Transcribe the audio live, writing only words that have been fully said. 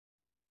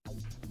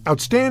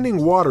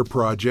Outstanding water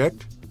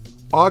project,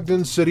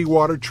 Ogden City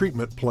Water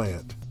Treatment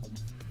Plant.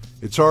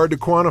 It's hard to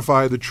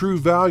quantify the true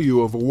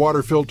value of a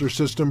water filter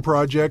system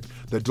project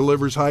that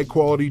delivers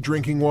high-quality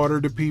drinking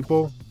water to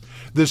people.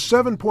 This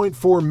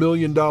 $7.4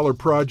 million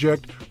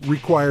project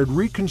required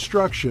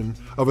reconstruction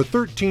of a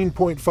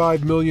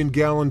 13.5 million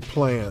gallon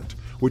plant,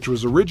 which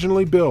was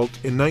originally built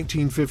in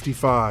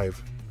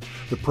 1955.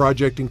 The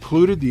project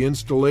included the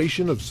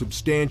installation of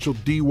substantial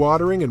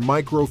dewatering and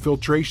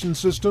microfiltration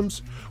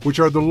systems, which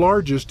are the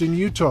largest in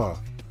Utah.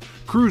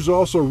 Crews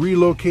also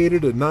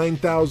relocated a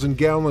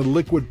 9,000-gallon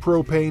liquid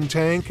propane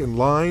tank and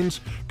lines,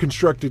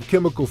 constructed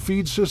chemical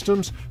feed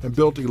systems, and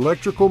built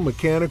electrical,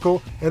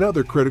 mechanical, and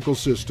other critical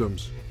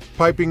systems.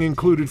 Piping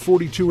included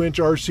 42-inch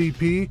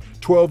RCP,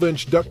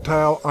 12-inch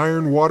ductile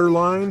iron water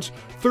lines,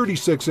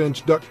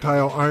 36-inch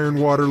ductile iron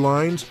water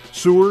lines,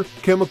 sewer,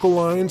 chemical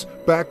lines,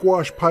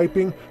 backwash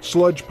piping,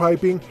 sludge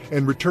piping,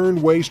 and return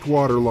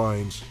wastewater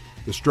lines.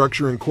 The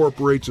structure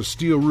incorporates a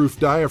steel roof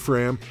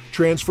diaphragm,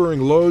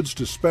 transferring loads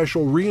to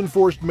special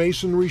reinforced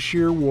masonry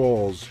shear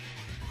walls.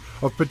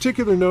 Of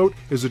particular note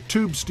is a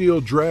tube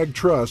steel drag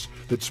truss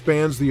that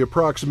spans the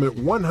approximate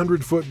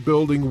 100-foot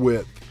building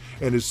width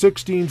and is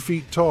 16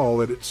 feet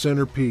tall at its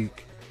center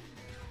peak.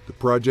 The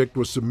project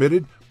was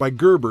submitted by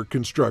Gerber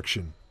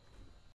Construction.